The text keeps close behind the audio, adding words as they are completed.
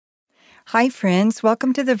Hi, friends.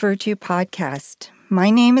 Welcome to the Virtue Podcast. My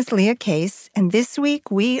name is Leah, and this week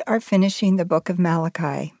we are finishing the book of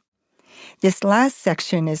Malachi. This last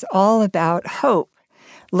section is all about hope,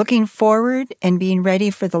 looking forward and being ready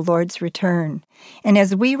for the Lord's return. And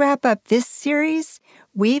as we wrap up this series,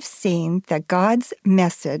 we've seen that God's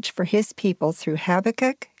message for His people through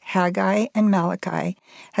Habakkuk, Haggai, and Malachi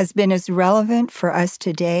has been as relevant for us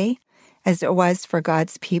today as it was for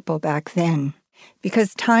God's people back then.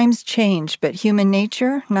 Because times change, but human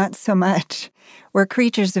nature, not so much. We're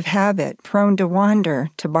creatures of habit, prone to wander,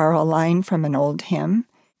 to borrow a line from an old hymn,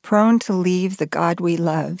 prone to leave the God we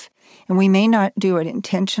love. And we may not do it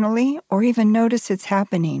intentionally or even notice it's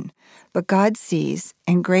happening, but God sees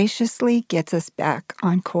and graciously gets us back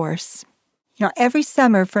on course. Every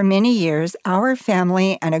summer for many years, our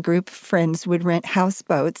family and a group of friends would rent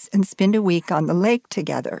houseboats and spend a week on the lake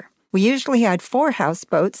together. We usually had 4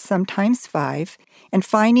 houseboats, sometimes 5, and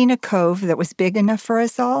finding a cove that was big enough for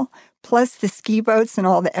us all, plus the ski boats and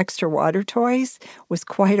all the extra water toys, was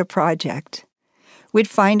quite a project. We'd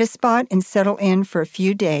find a spot and settle in for a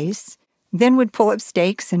few days, then we'd pull up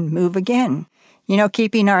stakes and move again.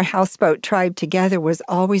 Keeping our houseboat tribe together was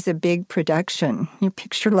always a big production. You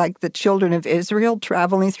picture like the children of Israel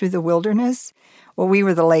traveling through the wilderness? Well, we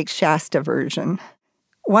were the Lake Shasta version.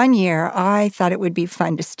 One year, I thought it would be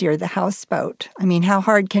fun to steer the houseboat. How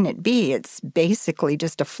hard can it be? It's basically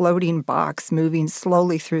just a floating box moving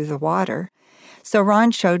slowly through the water. So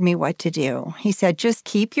Ron showed me what to do. He said, just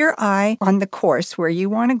keep your eye on the course where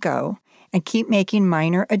you want to go and keep making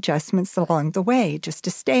minor adjustments along the way just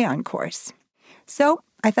to stay on course. So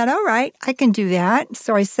I thought, all right, I can do that.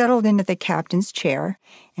 So I settled into the captain's chair,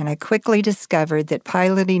 and I quickly discovered that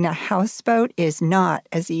piloting a houseboat is not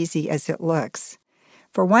as easy as it looks.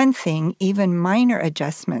 For one thing, even minor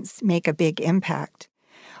adjustments make a big impact.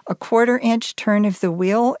 A 1/4-inch turn of the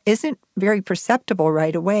wheel isn't very perceptible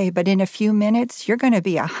right away, but in a few minutes, you're going to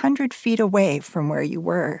be 100 feet away from where you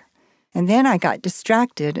were. And then I got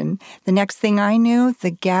distracted, and the next thing I knew,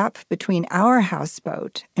 the gap between our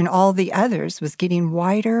houseboat and all the others was getting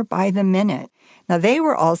wider by the minute. Now, they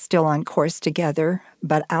were all still on course together,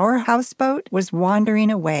 but our houseboat was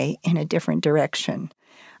wandering away in a different direction.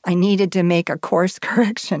 I needed to make a course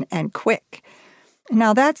correction, and quick.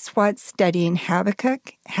 Now that's what studying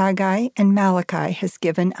Habakkuk, Haggai, and Malachi has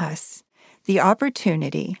given us, the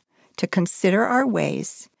opportunity to consider our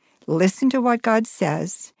ways, listen to what God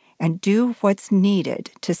says, and do what's needed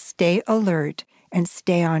to stay alert and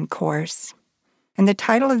stay on course. And the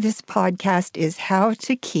title of this podcast is How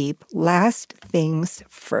to Keep Last Things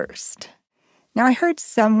First. Now, I heard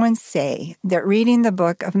someone say that reading the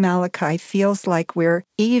book of Malachi feels like we're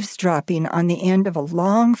eavesdropping on the end of a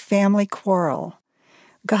long family quarrel.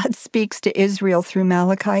 God speaks to Israel through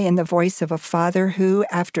Malachi in the voice of a father who,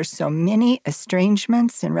 after so many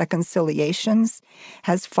estrangements and reconciliations,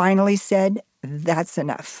 has finally said, that's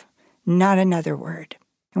enough, not another word.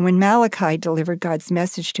 And when Malachi delivered God's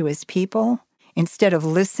message to his people, instead of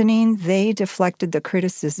listening, they deflected the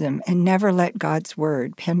criticism and never let God's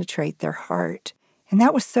word penetrate their heart. And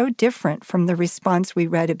that was so different from the response we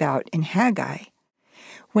read about in Haggai.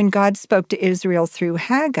 When God spoke to Israel through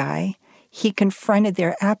Haggai, He confronted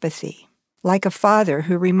their apathy, like a father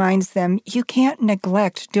who reminds them, you can't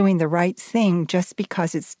neglect doing the right thing just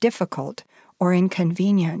because it's difficult or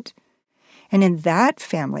inconvenient. And in that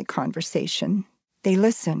family conversation, they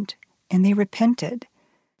listened and they repented.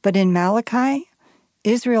 But in Malachi,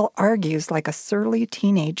 Israel argues like a surly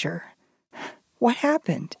teenager. What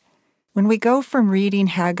happened? When we go from reading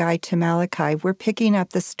Haggai to Malachi, we're picking up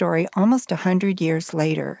the story almost 100 years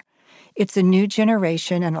later. It's a new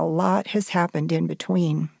generation, and a lot has happened in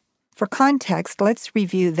between. For context, let's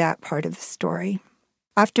review that part of the story.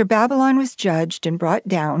 After Babylon was judged and brought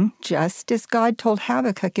down, just as God told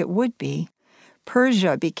Habakkuk it would be,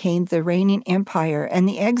 Persia became the reigning empire, and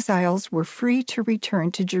the exiles were free to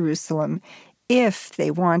return to Jerusalem if they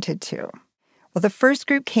wanted to. Well, the first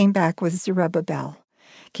group came back with Zerubbabel.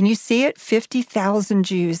 Can you see it? 50,000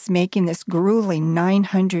 Jews making this grueling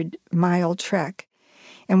 900-mile trek.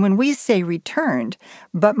 And when we say returned,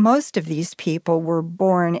 but most of these people were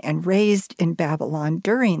born and raised in Babylon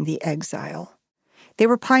during the exile. They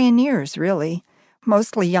were pioneers, really.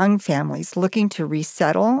 Mostly young families looking to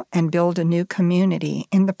resettle and build a new community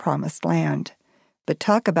in the Promised Land. But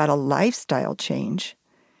talk about a lifestyle change.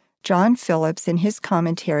 John Phillips, in his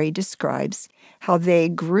commentary, describes how they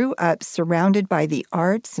grew up surrounded by the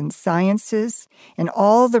arts and sciences and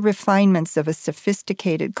all the refinements of a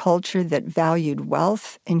sophisticated culture that valued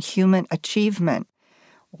wealth and human achievement.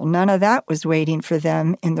 Well, none of that was waiting for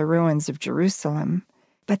them in the ruins of Jerusalem.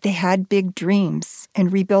 But they had big dreams,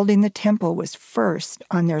 and rebuilding the temple was first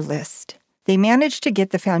on their list. They managed to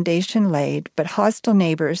get the foundation laid, but hostile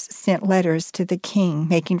neighbors sent letters to the king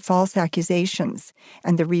making false accusations,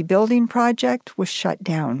 and the rebuilding project was shut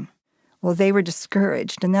down. Well, they were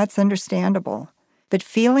discouraged, and that's understandable. But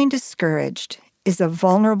feeling discouraged is a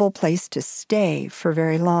vulnerable place to stay for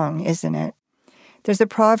very long, isn't it? There's a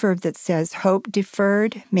proverb that says, "Hope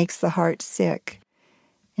deferred makes the heart sick."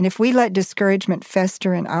 And if we let discouragement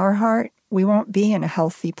fester in our heart, we won't be in a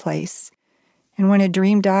healthy place. And when a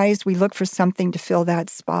dream dies, we look for something to fill that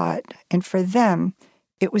spot. And for them,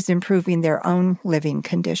 it was improving their own living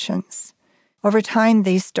conditions. Over time,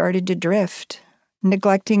 they started to drift,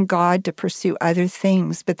 neglecting God to pursue other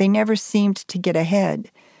things, but they never seemed to get ahead.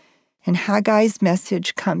 And Haggai's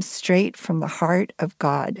message comes straight from the heart of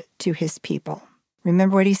God to his people.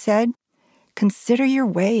 Remember what he said? Consider your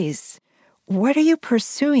ways. What are you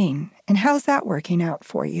pursuing, and how's that working out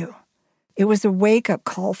for you? It was a wake-up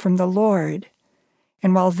call from the Lord.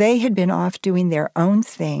 And while they had been off doing their own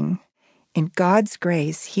thing, in God's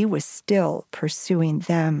grace, he was still pursuing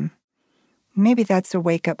them. Maybe that's a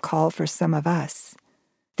wake-up call for some of us.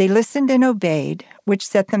 They listened and obeyed, which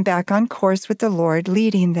set them back on course with the Lord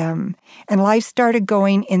leading them, and life started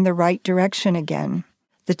going in the right direction again.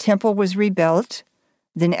 The temple was rebuilt.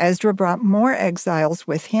 Then Ezra brought more exiles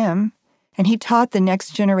with him, and he taught the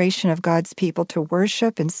next generation of God's people to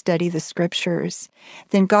worship and study the scriptures.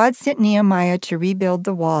 Then God sent Nehemiah to rebuild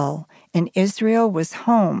the wall, and Israel was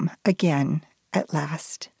home again at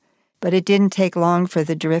last. But it didn't take long for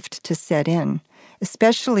the drift to set in,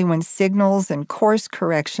 especially when signals and course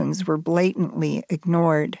corrections were blatantly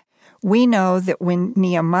ignored. We know that when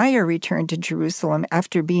Nehemiah returned to Jerusalem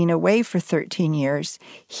after being away for 13 years,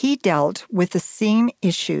 he dealt with the same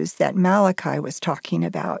issues that Malachi was talking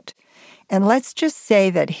about. And let's just say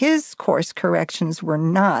that his course corrections were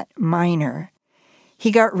not minor. He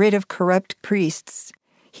got rid of corrupt priests.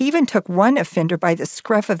 He even took one offender by the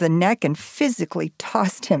scruff of the neck and physically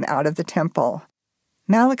tossed him out of the temple.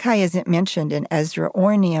 Malachi isn't mentioned in Ezra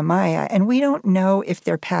or Nehemiah, and we don't know if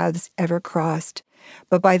their paths ever crossed.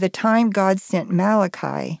 But by the time God sent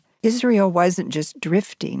Malachi, Israel wasn't just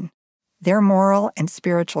drifting. Their moral and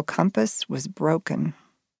spiritual compass was broken.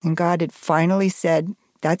 And God had finally said,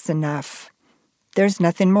 "That's enough. There's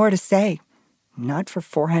nothing more to say." Not for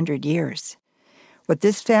 400 years. What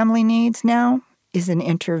this family needs now is an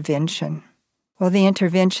intervention. Well, the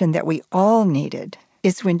intervention that we all needed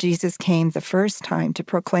is when Jesus came the first time to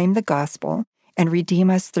proclaim the gospel and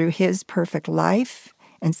redeem us through his perfect life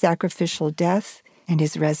and sacrificial death and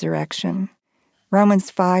his resurrection.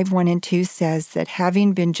 Romans 5:1-2 says that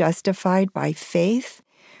having been justified by faith,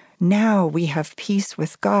 now we have peace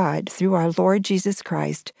with God through our Lord Jesus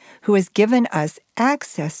Christ, who has given us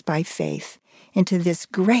access by faith into this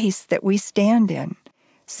grace that we stand in.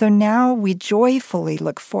 So now we joyfully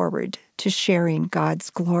look forward to sharing God's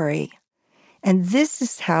glory. And this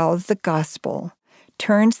is how the gospel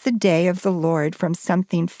turns the day of the Lord from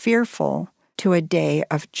something fearful to a day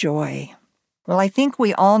of joy. Well, I think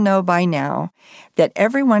we all know by now that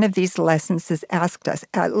every one of these lessons has asked us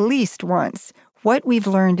at least once what we've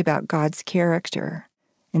learned about God's character.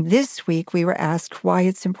 And this week we were asked why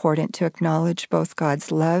it's important to acknowledge both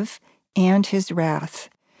God's love and his wrath.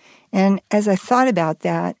 And as I thought about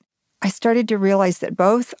that, I started to realize that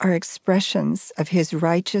both are expressions of his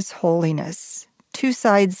righteous holiness, two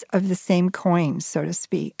sides of the same coin, so to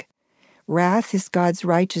speak. Wrath is God's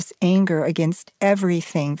righteous anger against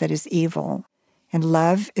everything that is evil, and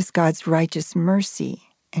love is God's righteous mercy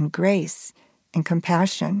and grace and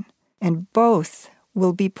compassion, and both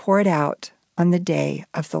will be poured out on the day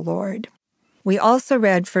of the Lord. We also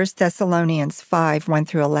read 1 Thessalonians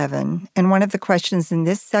 5:1-11, and one of the questions in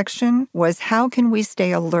this section was, how can we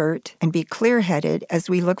stay alert and be clear-headed as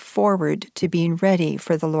we look forward to being ready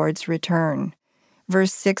for the Lord's return?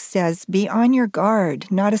 Verse 6 says, "Be on your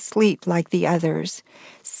guard, not asleep like the others.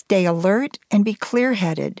 Stay alert and be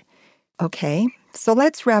clear-headed." Okay, so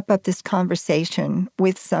let's wrap up this conversation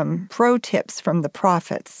with some pro tips from the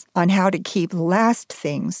prophets on how to keep last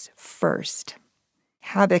things first.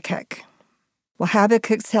 Habakkuk. Well,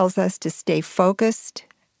 Habakkuk tells us to stay focused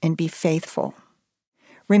and be faithful.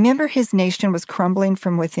 Remember, his nation was crumbling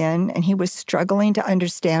from within, and he was struggling to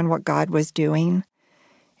understand what God was doing.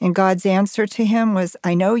 And God's answer to him was,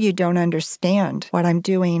 "I know you don't understand what I'm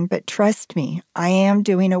doing, but trust me, I am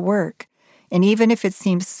doing a work. And even if it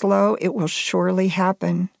seems slow, it will surely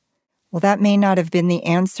happen." Well, that may not have been the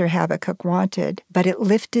answer Habakkuk wanted, but it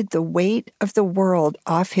lifted the weight of the world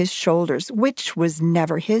off his shoulders, which was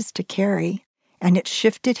never his to carry. And it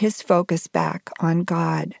shifted his focus back on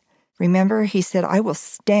God. Remember, he said, I will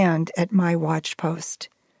stand at my watchpost.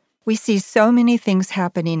 We see so many things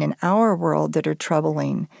happening in our world that are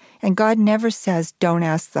troubling, and God never says, don't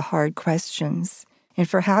ask the hard questions. And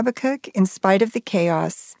for Habakkuk, in spite of the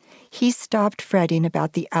chaos, he stopped fretting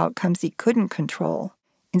about the outcomes he couldn't control.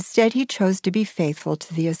 Instead, he chose to be faithful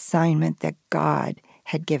to the assignment that God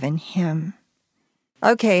had given him.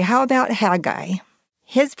 Okay, how about Haggai?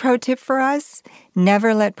 His pro tip for us,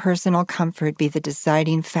 never let personal comfort be the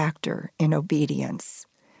deciding factor in obedience.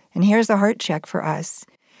 And here's a heart check for us.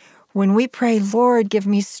 When we pray, Lord, give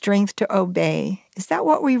me strength to obey, is that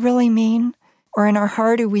what we really mean? Or in our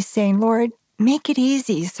heart are we saying, Lord, make it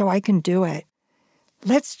easy so I can do it?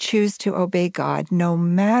 Let's choose to obey God no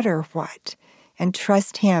matter what and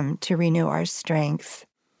trust Him to renew our strength.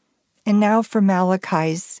 And now for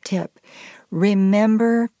Malachi's tip,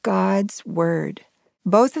 remember God's word.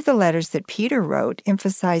 Both of the letters that Peter wrote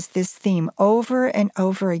emphasize this theme over and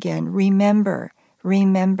over again. Remember,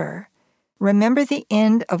 remember. Remember the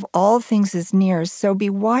end of all things is near, so be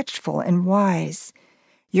watchful and wise.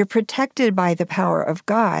 You're protected by the power of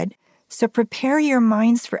God, so prepare your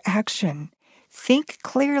minds for action. Think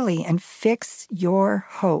clearly and fix your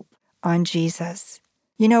hope on Jesus.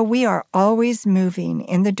 You know, we are always moving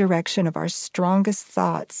in the direction of our strongest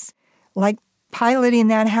thoughts, like piloting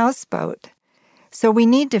that houseboat. So we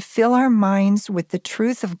need to fill our minds with the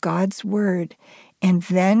truth of God's word, and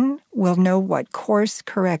then we'll know what course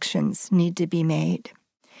corrections need to be made.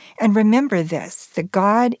 And remember this, that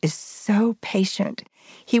God is so patient.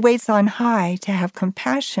 He waits on high to have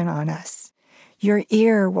compassion on us. Your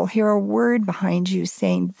ear will hear a word behind you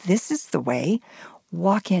saying, this is the way,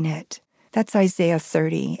 walk in it. That's Isaiah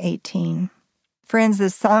 30:18. Friends, the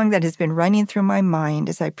song that has been running through my mind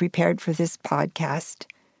as I prepared for this podcast,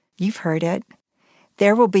 you've heard it.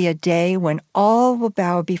 There will be a day when all will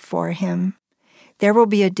bow before him. There will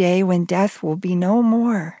be a day when death will be no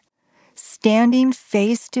more. Standing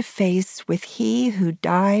face to face with he who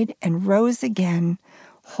died and rose again,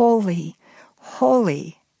 holy,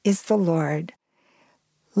 holy is the Lord.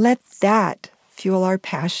 Let that fuel our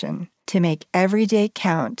passion to make every day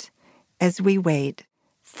count as we wait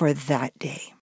for that day.